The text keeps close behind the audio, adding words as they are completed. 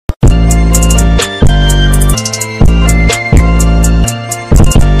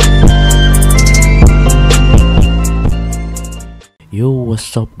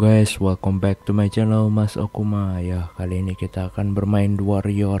What's up guys, welcome back to my channel Mas OKUMA. Ya, kali ini kita akan bermain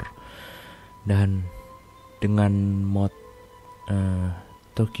warrior dan dengan mod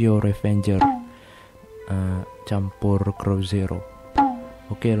Tokyo Revenger campur Crow Zero.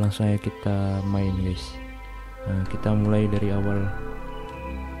 Oke, langsung aja kita main guys. Kita mulai dari awal.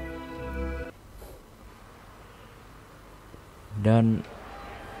 Dan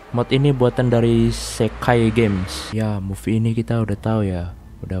mod ini buatan dari Sekai Games. Ya, movie ini kita udah tahu ya,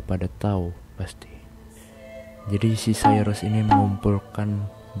 udah pada tahu pasti. Jadi si Cyrus ini mengumpulkan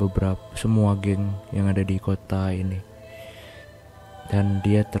semua geng yang ada di kota ini, dan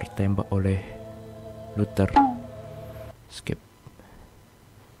dia tertembak oleh Luther. Skip.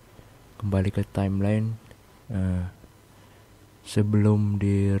 Kembali ke timeline sebelum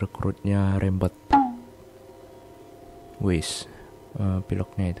direkrutnya rembrandt. Wis.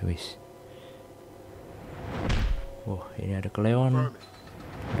 Piloknya itu wis. Oh, ini ada Cleon, ada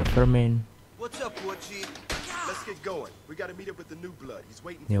Vermin.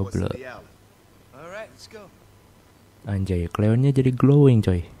 New blood. Anjay, Cleonnya jadi glowing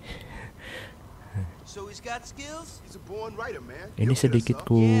coy. Ini sedikit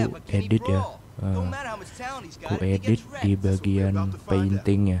ku edit ya. Ku edit di bagian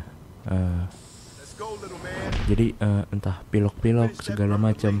paintingnya. Jadi entah pilok-pilok segala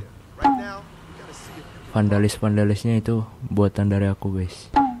macam, vandalisnya itu buatan dari aku guys,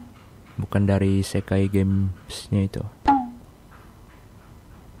 bukan dari Sekai Gamesnya itu.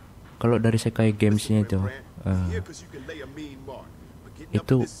 Kalau dari Sekai Gamesnya itu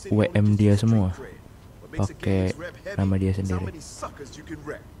WM dia semua, pakai nama dia sendiri.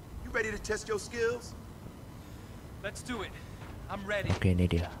 Oke, ini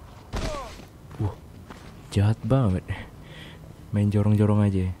dia. Jahat banget, main jorong-jorong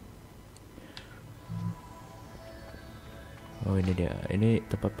aja. Oh, ini dia, ini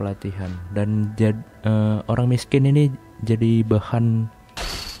tempat pelatihan. Dan orang miskin ini jadi bahan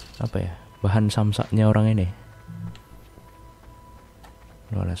apa ya, bahan samsaknya orang ini.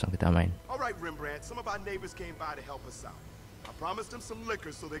 Loh, langsung kita main. Alright Rembrandt, some of our neighbors came by to help us out. I promised them some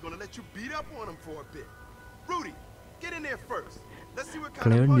liquor, so they're gonna let you beat up on them for a bit. Rudy, get in there first. Let's see what kind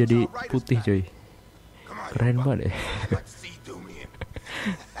of Cleon punch jadi our writers putih got. coy. Keren banget ya.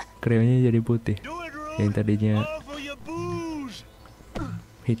 Cleonnya jadi putih. Yang tadinya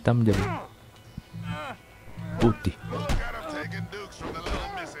hitam jadi putih.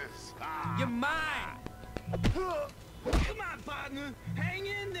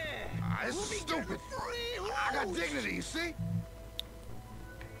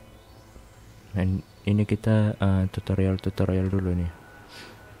 Dan ini kita tutorial dulu nih.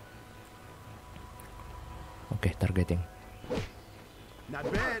 Oke, targeting. Not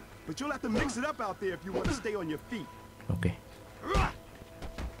bad, but you'll have to mix it up out there if you want to stay on your feet. Oke.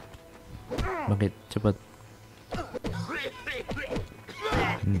 Bangkit, cepat.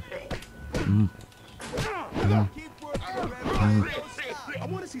 I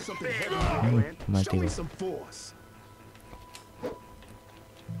want to see something heavy, Rembrandt. Show me some force.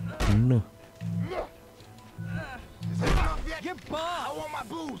 Get bomb! I want my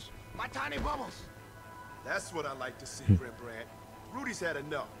booze, my tiny bubbles. That's what I like to see, Rembrandt. Rudy's had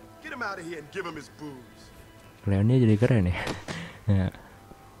enough. Get him out of here and give him his booze. Cleonnya jadi keren ya. Ya.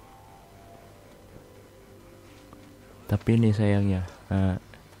 Tapi ini sayangnya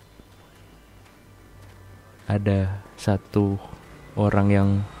ada satu orang yang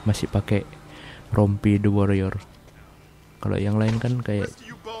masih pakai rompi The Warrior. Kalau yang lain kan kayak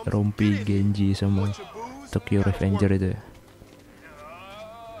rompi Genji sama Tokyo Revenger itu ya.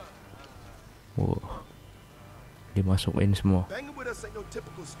 Wow, dimasukin semua. Banging with us ain't no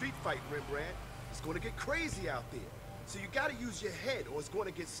typical street fight, Rembrandt. It's going to get crazy out there. So you got to use your head or it's going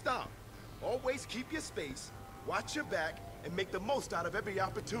to get stomped. Always keep your space, watch your back, and make the most out of every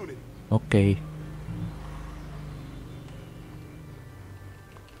opportunity. Oke.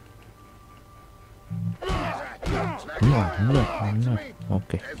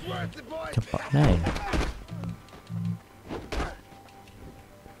 Oke. Cepat naik.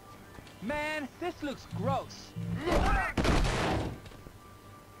 Man, this looks gross.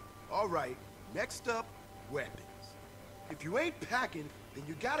 All right, next up, weapons. If you ain't packing, then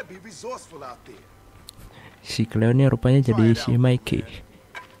you got to be resourceful out there. Si Cleonnya rupanya jadi si Mikey.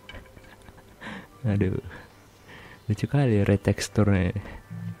 Aduh, lucu kali reteksturnya.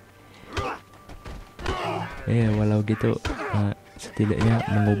 Walau gitu setidaknya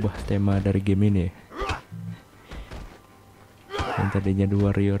mengubah tema dari game ini. Yang tadinya The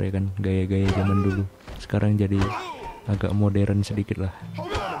Warrior ya kan, gaya-gaya zaman dulu, sekarang jadi agak modern sedikit lah.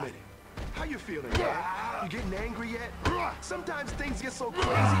 Hold on a minute. How you feeling, man? You getting angry yet? Sometimes things get so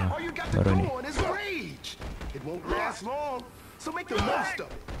crazy, all you got to baru go nih. on is rage. It won't last long, so make the most of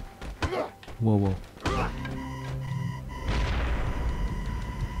it. Wow.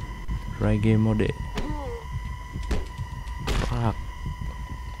 Reggae mode. Rak.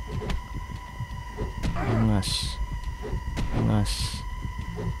 Ngas.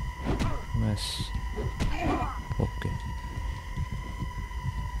 Oke.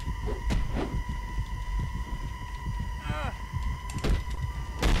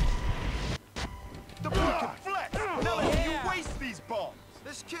 The boy can flex. Now you waste these bombs.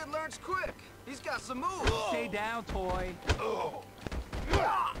 This kid learns quick. He's got some moves. Stay down, toy. Oh.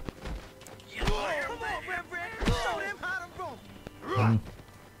 Come on, Rembrandt. Show them how to roll.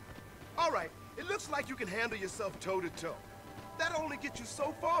 All right, it looks like you can handle yourself toe to toe. That'll only get you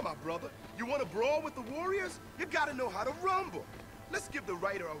so far, my brother. You want to brawl with the warriors? You gotta know how to rumble. Let's give the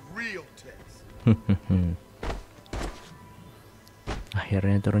writer a real test.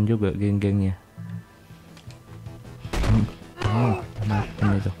 Akhirnya turun juga geng-gengnya.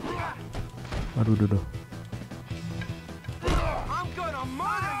 Ini tuh. Aduh. I'm gonna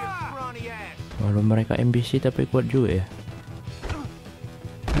murder your scrawny ass. Walau mereka NPC tapi kuat juga ya.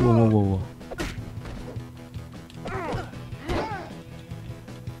 Wow.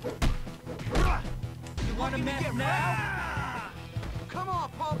 You wanna mess now? Come on,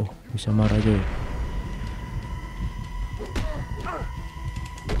 punk. Oh, bisa marah aja ya.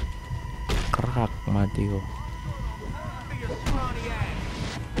 Kerak mati kok. Your scrawny ass.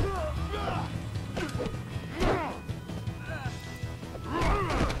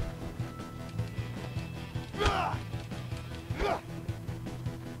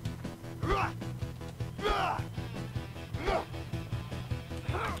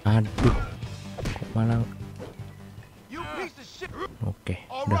 Aduh. Kok malah. You piece of shit. Oke,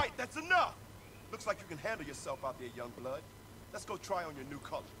 All udah. right, that's enough. Looks like you can handle yourself out there, young blood. Let's go try on your new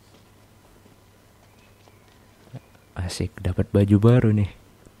colors. Asik, dapat baju baru nih.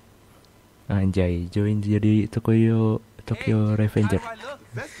 Anjay, join jadi Tokyo Revenger. How do I look?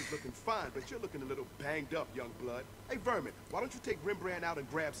 The vest is looking fine, but you're looking a little banged up, young blood. Hey, Vermin, why don't you take Rembrandt out and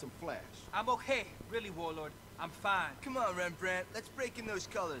grab some flash? I'm okay, really, Warlord. I'm fine. Come on, Rembrandt. Let's break in those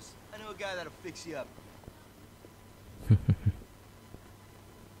colors. I know a guy that'll fix you up.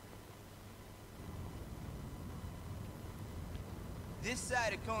 This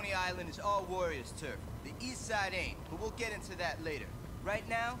side of Coney Island is all Warriors turf. The east side ain't, but we'll get into that later. Right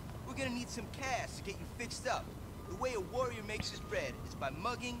now, we're gonna need some cash to get you fixed up. The way a warrior makes his bread is by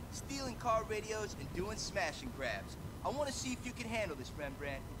mugging, stealing car radios, and doing smash and grabs. I want to see if you can handle this,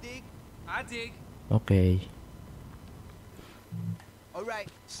 Rembrandt. Dig? I dig. Oke. All right,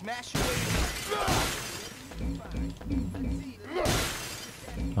 smash your way.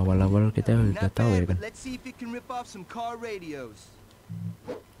 Awal-awal kita udah Not tahu ya bad, kan. but let's see if you can rip off some car radios.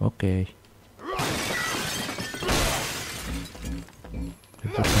 Oke.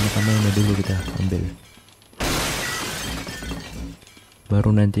 Pertama-tama ini dulu kita ambil.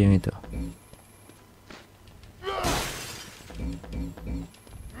 Baru nanti yang itu.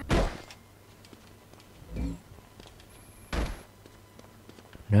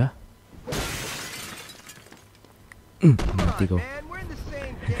 Udah. Mati kau. Man, we're in the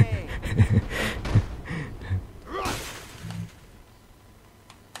same gang.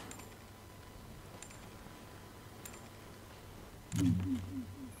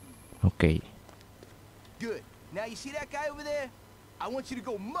 Oke. Good. Now you see that guy over there? I want you to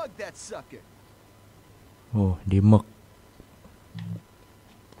go mug that sucker. Oh, di mug.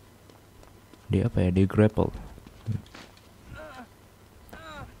 Di apa ya? Di grapple.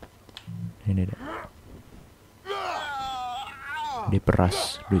 Ini deh.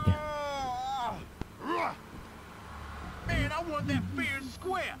 Diperas duitnya. Man, I want that fair and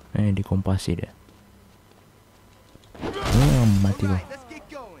square. Dikompasi deh. Mati kok. Alright, let's get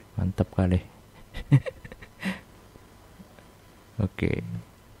going. Mantap kali. Oke.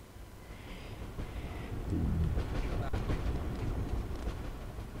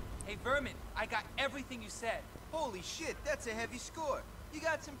 Hey, Vermin, I got everything you said. Holy shit, that's a heavy score. You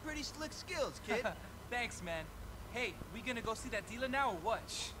got some pretty slick skills, kid. Thanks, man. Hey, we gonna go see that dealer now or what?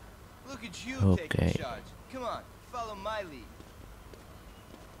 Look at you Okay. taking charge. Come on, follow my lead.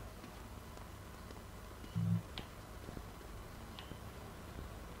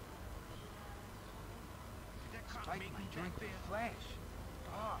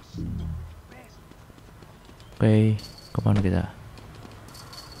 Oke, kemana kita?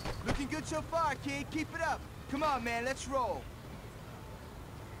 Looking good so far, kid. Keep it up. Come on, man, let's roll.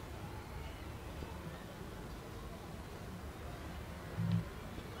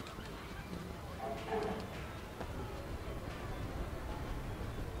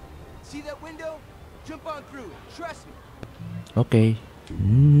 See that window? Jump on through. Trust me. Oke.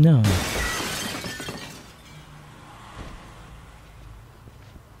 No.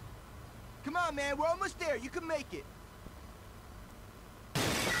 Come on, man. We're almost there. You can make it.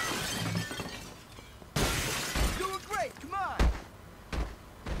 Doing great. Come on.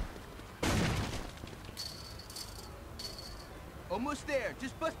 Almost there.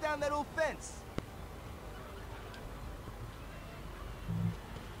 Just bust down that old fence.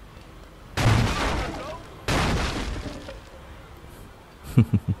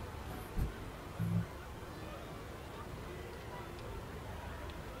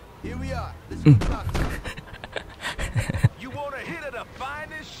 Here we are. Let's go talk to him. You want a hit of the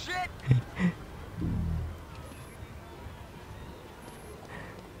finest shit?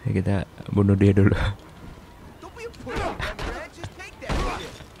 Kita bunuh dia dulu. Don't be a pussy, Rembrandt. Just take that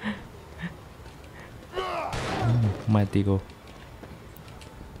shit. Mati kok.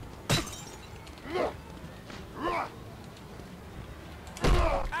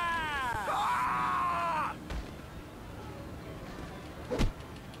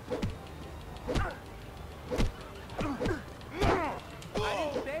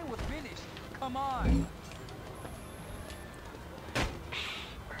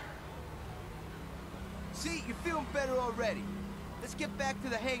 See, you're feeling better already. Let's get back to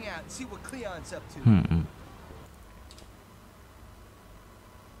the hangout and see what Cleon's up to.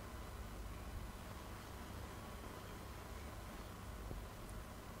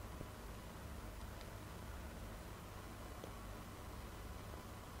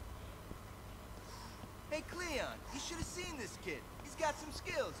 Hey, Cleon, you should have seen this kid. He's got some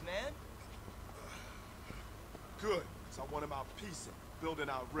skills, man. Good, so I want him out piecing, building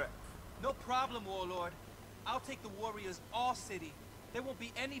our rep. No problem, Warlord. I'll take the Warriors all city. There won't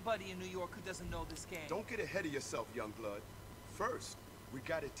be anybody in New York who doesn't know this game. Don't get ahead of yourself, young blood. First, we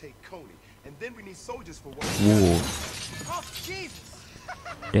gotta take Coney, and then we need soldiers for what we Wow. Oh, Jesus!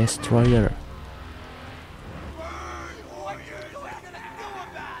 Destroyer. What you gonna do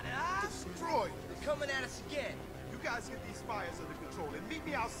about it, huh? destroy. They're coming at us again. You guys get these fires under control and meet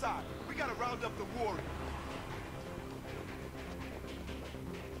me outside. We gotta round up the warriors.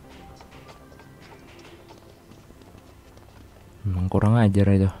 Emang kurang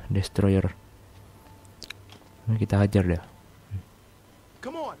ajar itu Destroyer. Nah, kita hajar dah.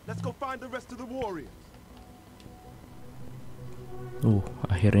 Come on, let's go find the rest of the warriors.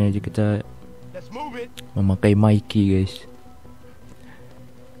 Akhirnya aja kita Let's move it. memakai Mikey, guys.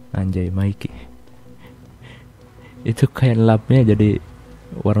 Anjay, Mikey. Itu kayak lapnya jadi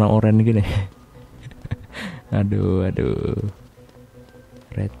warna oranye gini. aduh.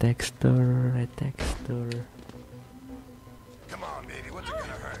 Red texture. Come on, baby, what's it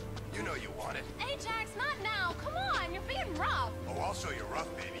gonna hurt? You know you want it. Ajax, not now. Come on, you're being rough. Oh, I'll show you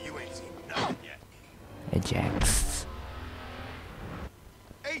rough, baby. You ain't seen nothing yet. Ajax.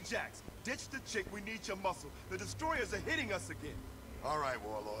 Ajax, ditch the chick. We need your muscle. The destroyers are hitting us again. All right,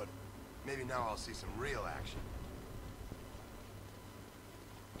 Warlord. Maybe now I'll see some real action.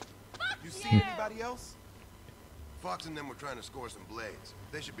 You see anybody else? Fox and them were trying to score some blades.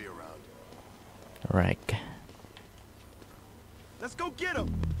 They should be around. Alright. Let's go get them.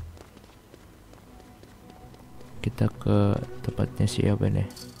 Kita ke tempatnya siapa nih?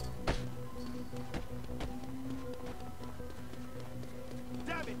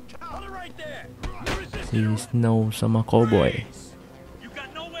 Damn it, hold it right there. Si Snow sama Cowboy.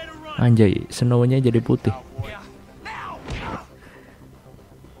 Anjay, Snow-nya jadi putih.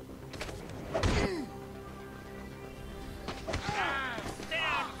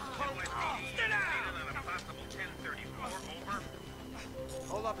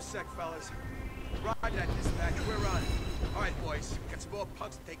 Hold up a sec, fellas. Ride that dispatch. We're on. All right, boys. Got some more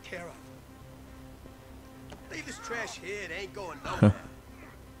punks to take care of. Leave this trash here. It ain't going nowhere.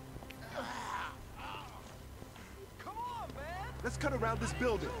 Come on, man. Let's cut around this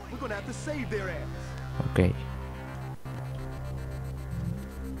building. We're gonna have to save their ass. Oke.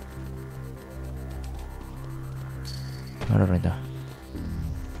 Mana itu?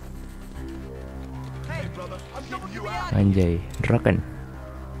 Hey, brother, I'm giving you out. Anjay, Draken.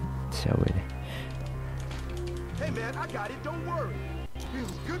 Siapa ini? Hey, man, I got it. Don't worry.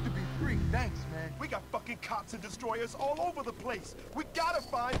 Feels good to be free. Thanks, man. We got fucking cops and destroyers all over the place. We gotta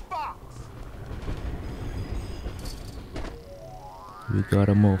find Fox. We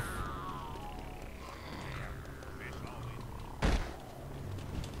gotta move.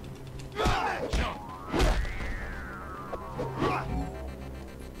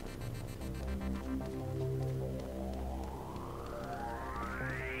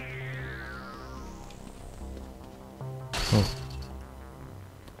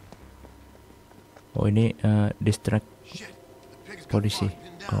 Oh ini distract Shit, the pig's got polisi Fox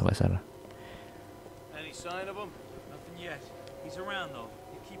pinned kalau down. nggak salah. Any sign of him? Nothing yet. He's around though.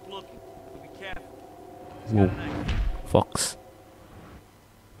 You keep looking. But be careful. He's Wow, got an angle. Fox.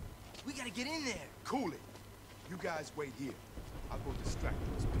 We gotta get in there. Cool it. You guys wait here. I'll go distract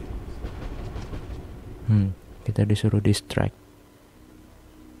those pigs. Kita disuruh distract.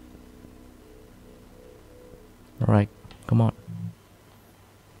 Alright, come on.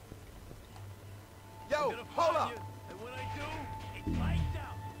 Yo, hold up. And when I do, it's lights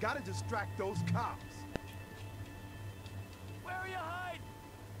out. Gotta distract those cops. Where are you hiding?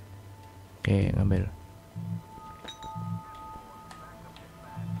 Oke, ngambil.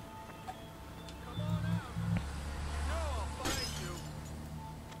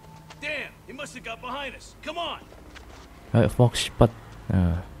 Damn, he must have got behind us. Come on. Ayo Fox cepat.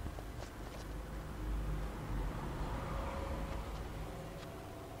 Nah,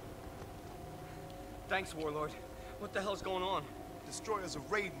 Thanks, Warlord. What the hell's going on? Destroyers are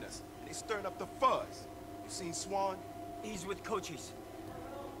raiding us. They stirring up the fuzz. You seen Swan? He's with Cochise.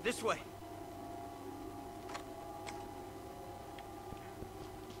 This way.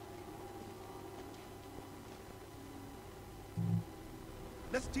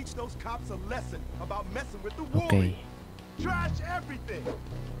 Let's teach those cops a lesson about messing with the oke. warriors. Trash everything.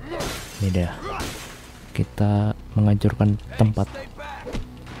 Ini dia. Kita menghancurkan tempat Stay back.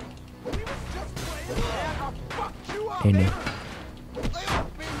 We was just playing and I fucked you up. ini. Lay off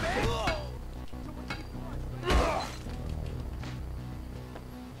me, man.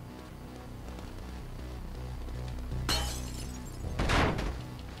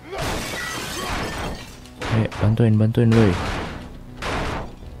 Ayo bantuin woi.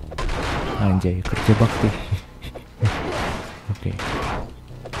 Anjay, kerja bakti. Oke.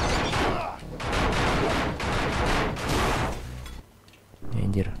 Ya,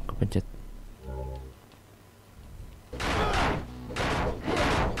 anjir, kepencet.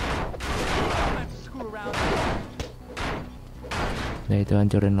 Nah itu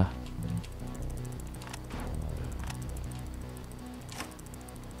hancurin lah.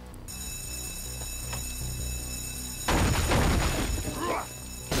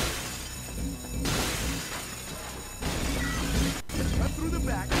 Cut through the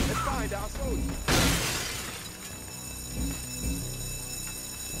back and find our soldiers.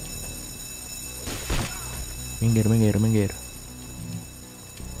 Minggir.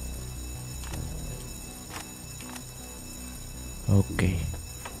 Oke,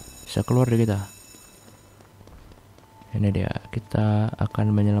 bisa keluar deh kita. Ini dia, kita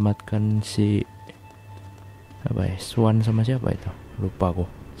akan menyelamatkan si apa ya, Swan sama siapa itu? Lupa aku.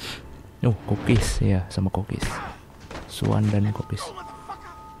 Kokis ya, sama Kokis. Swan dan Kokis.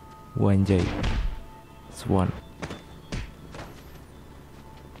 Wanjay, Swan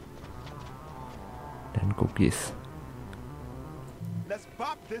dan Kokis. Let's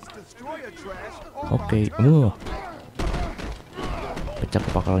pop this destroyer trash off Oke, our turret. pecah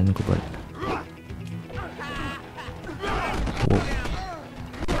kepakalan ku balik. Wow.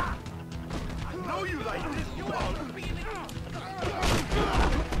 I know you like this, you all.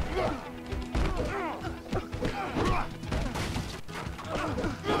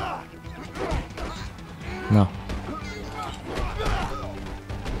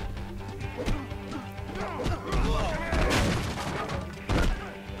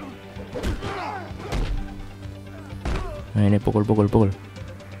 Nah, ini pukul.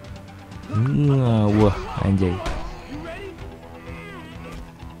 Wah, anjay.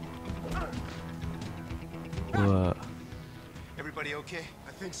 Wah, Everybody okay?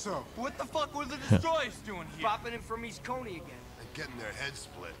 I think so. What the fuck were the destroyers doing here? Popping in from East Coney again. And getting their heads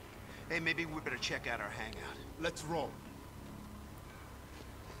split. Hey, maybe we better check out our hangout. Let's roll.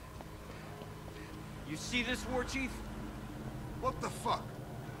 You see this, War Chief? What the fuck?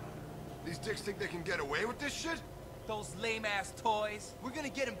 These dicks think they can get away with this shit? Those lame-ass toys. We're gonna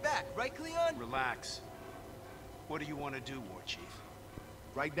get him back, right, Cleon? Relax. What do you want to do, War Chief?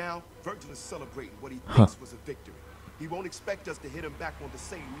 Right now, Virgil is celebrating what he thinks was a victory. He won't expect us to hit him back on the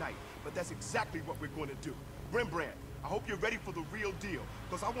same night, but that's exactly what we're going to do. Rembrandt, I hope you're ready for the real deal,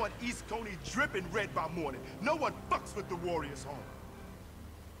 because I want East Coney dripping red by morning. No one fucks with the Warriors home.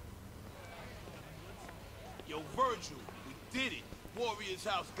 Yo, Virgil, we did it. Warriors'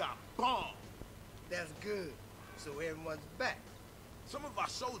 house got bombed. That's good. So everyone's back. Some of our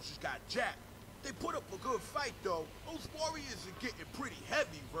soldiers got jacked. They put up a good fight, though. Those warriors are getting pretty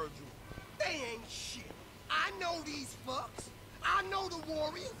heavy, Virgil. They ain't shit. I know these fucks. I know the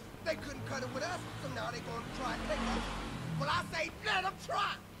Warriors. They couldn't cut it with us, so now they're gonna try and take over. Well, I say let them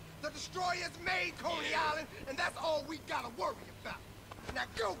try. The destroyers made Coney Island, and that's all we gotta worry about. Now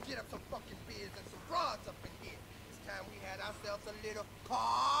go get up some fucking beers and some broads up in here. It's time we had ourselves a little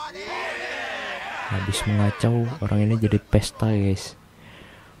party. Habis mengacau, orang ini jadi pesta guys.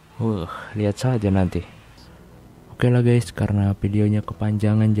 Lihat saja nanti. Oke lah guys, karena videonya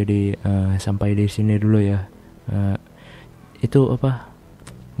kepanjangan jadi sampai di sini dulu ya. Itu apa?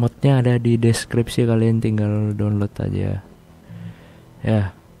 Modnya ada di deskripsi, kalian tinggal download aja.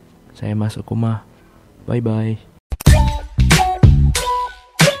 Ya, saya Mas OKUMA. Bye bye.